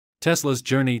Tesla's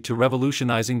journey to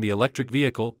revolutionizing the electric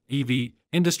vehicle (EV)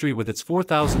 industry with its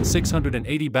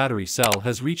 4680 battery cell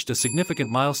has reached a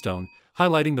significant milestone,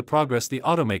 highlighting the progress the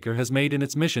automaker has made in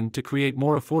its mission to create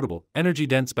more affordable,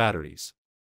 energy-dense batteries.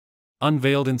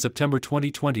 Unveiled in September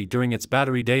 2020 during its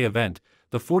Battery Day event,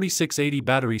 the 4680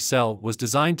 battery cell was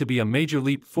designed to be a major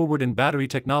leap forward in battery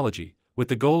technology, with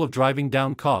the goal of driving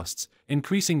down costs,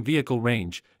 increasing vehicle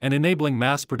range, and enabling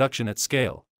mass production at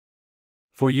scale.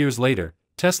 4 years later,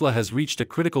 Tesla has reached a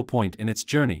critical point in its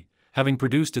journey, having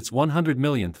produced its 100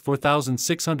 millionth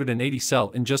 4680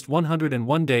 cell in just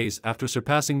 101 days after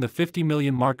surpassing the 50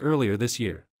 million mark earlier this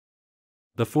year.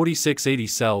 The 4680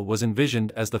 cell was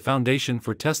envisioned as the foundation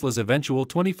for Tesla's eventual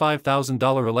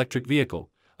 $25,000 electric vehicle,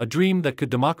 a dream that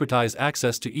could democratize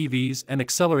access to EVs and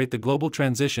accelerate the global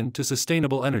transition to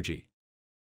sustainable energy.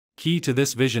 Key to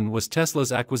this vision was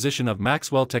Tesla's acquisition of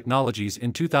Maxwell Technologies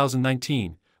in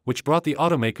 2019, which brought the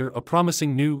automaker a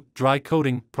promising new, dry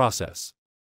coating process.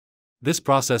 This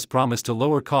process promised to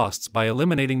lower costs by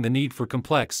eliminating the need for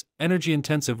complex,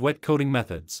 energy-intensive wet coating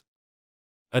methods.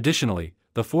 Additionally,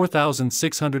 the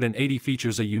 4680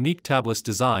 features a unique tabless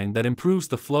design that improves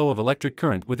the flow of electric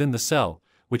current within the cell,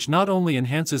 which not only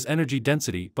enhances energy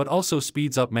density but also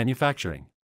speeds up manufacturing.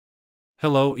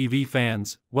 Hello EV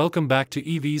fans, welcome back to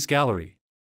EV's Gallery.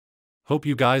 Hope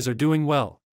you guys are doing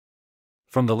well.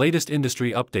 From the latest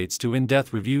industry updates to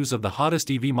in-depth reviews of the hottest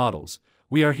EV models,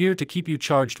 we are here to keep you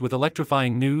charged with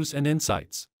electrifying news and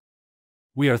insights.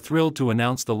 We are thrilled to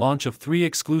announce the launch of 3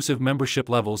 exclusive membership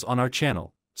levels on our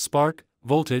channel: Spark,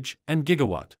 Voltage, and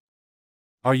Gigawatt.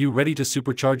 Are you ready to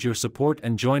supercharge your support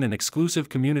and join an exclusive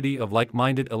community of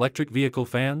like-minded electric vehicle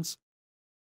fans?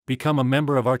 Become a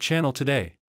member of our channel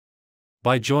today.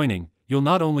 By joining, you'll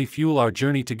not only fuel our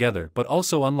journey together but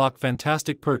also unlock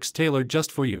fantastic perks tailored just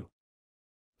for you.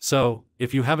 So,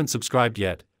 if you haven't subscribed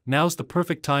yet, now's the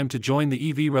perfect time to join the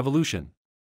EV revolution.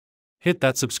 Hit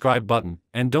that subscribe button,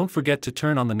 and don't forget to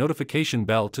turn on the notification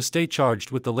bell to stay charged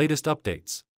with the latest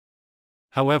updates.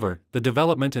 However, the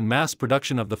development and mass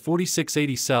production of the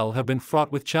 4680 cell have been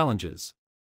fraught with challenges.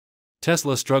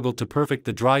 Tesla struggled to perfect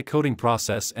the dry coating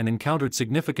process and encountered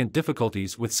significant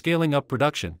difficulties with scaling up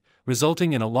production,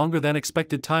 resulting in a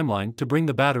longer-than-expected timeline to bring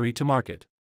the battery to market.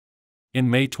 In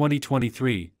May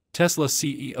 2023, Tesla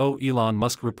CEO Elon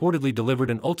Musk reportedly delivered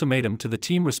an ultimatum to the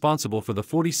team responsible for the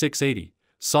 4680: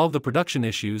 solve the production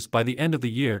issues by the end of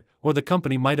the year, or the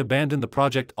company might abandon the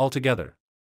project altogether.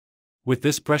 With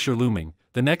this pressure looming,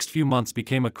 the next few months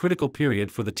became a critical period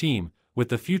for the team, with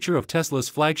the future of Tesla's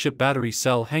flagship battery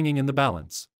cell hanging in the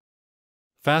balance.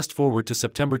 Fast forward to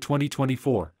September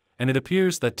 2024, and it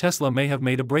appears that Tesla may have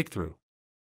made a breakthrough.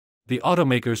 The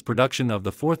automaker's production of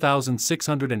the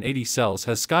 4680 cells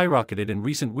has skyrocketed in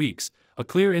recent weeks, a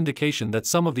clear indication that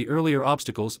some of the earlier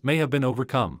obstacles may have been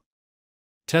overcome.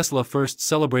 Tesla first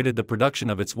celebrated the production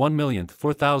of its 1 millionth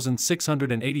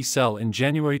 4680 cell in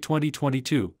January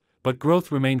 2022, but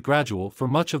growth remained gradual for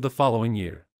much of the following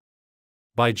year.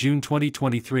 By June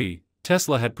 2023,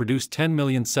 Tesla had produced 10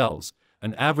 million cells,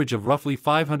 an average of roughly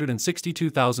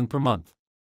 562,000 per month.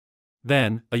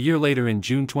 Then, a year later in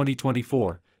June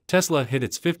 2024, Tesla hit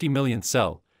its 50 millionth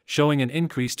cell, showing an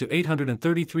increase to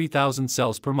 833,000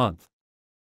 cells per month.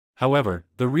 However,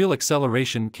 the real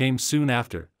acceleration came soon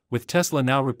after, with Tesla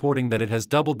now reporting that it has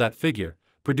doubled that figure,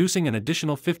 producing an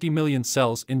additional 50 million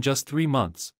cells in just 3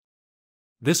 months.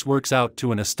 This works out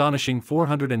to an astonishing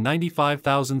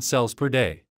 495,000 cells per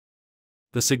day.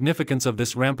 The significance of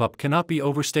this ramp-up cannot be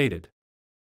overstated.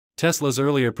 Tesla's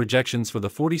earlier projections for the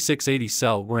 4680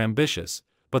 cell were ambitious,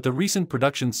 but the recent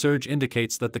production surge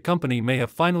indicates that the company may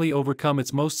have finally overcome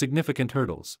its most significant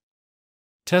hurdles.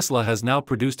 Tesla has now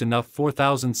produced enough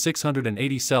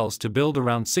 4680 cells to build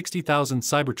around 60,000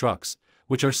 Cybertrucks,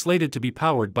 which are slated to be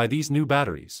powered by these new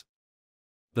batteries.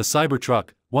 The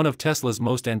Cybertruck, one of Tesla's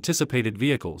most anticipated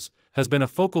vehicles, has been a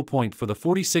focal point for the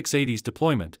 4680's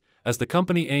deployment, as the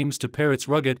company aims to pair its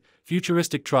rugged,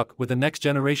 futuristic truck with a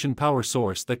next-generation power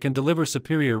source that can deliver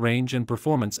superior range and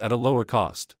performance at a lower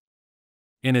cost.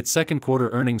 In its second quarter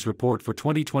earnings report for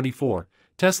 2024,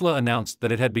 Tesla announced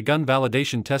that it had begun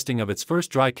validation testing of its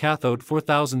first dry cathode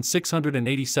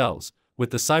 4680 cells, with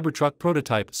the Cybertruck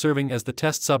prototype serving as the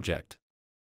test subject.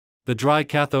 The dry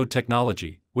cathode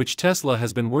technology, which Tesla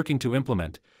has been working to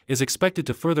implement, is expected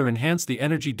to further enhance the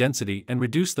energy density and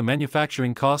reduce the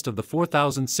manufacturing cost of the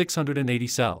 4680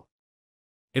 cell.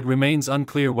 It remains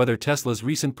unclear whether Tesla's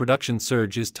recent production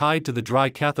surge is tied to the dry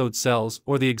cathode cells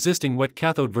or the existing wet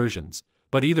cathode versions,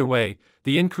 but either way,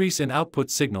 the increase in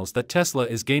output signals that Tesla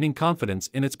is gaining confidence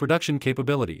in its production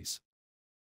capabilities.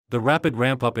 The rapid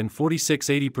ramp-up in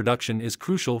 4680 production is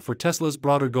crucial for Tesla's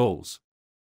broader goals.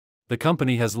 The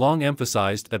company has long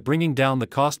emphasized that bringing down the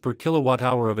cost per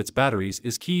kilowatt-hour of its batteries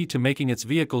is key to making its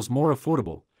vehicles more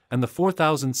affordable, and the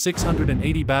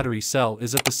 4680 battery cell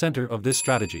is at the center of this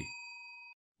strategy.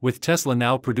 With Tesla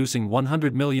now producing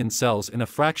 100 million cells in a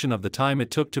fraction of the time it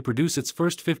took to produce its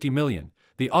first 50 million,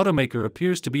 the automaker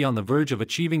appears to be on the verge of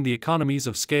achieving the economies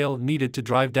of scale needed to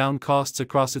drive down costs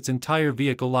across its entire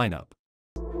vehicle lineup.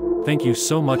 Thank you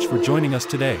so much for joining us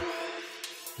today.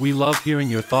 We love hearing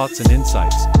your thoughts and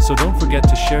insights, so don't forget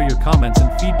to share your comments and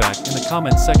feedback in the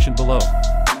comments section below.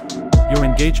 Your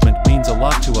engagement means a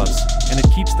lot to us, and it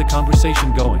keeps the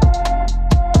conversation going.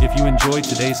 If you enjoyed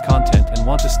today's content and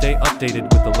want to stay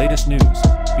updated with the latest news,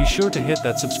 be sure to hit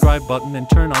that subscribe button and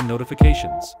turn on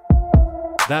notifications.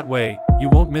 That way, you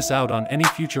won't miss out on any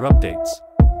future updates.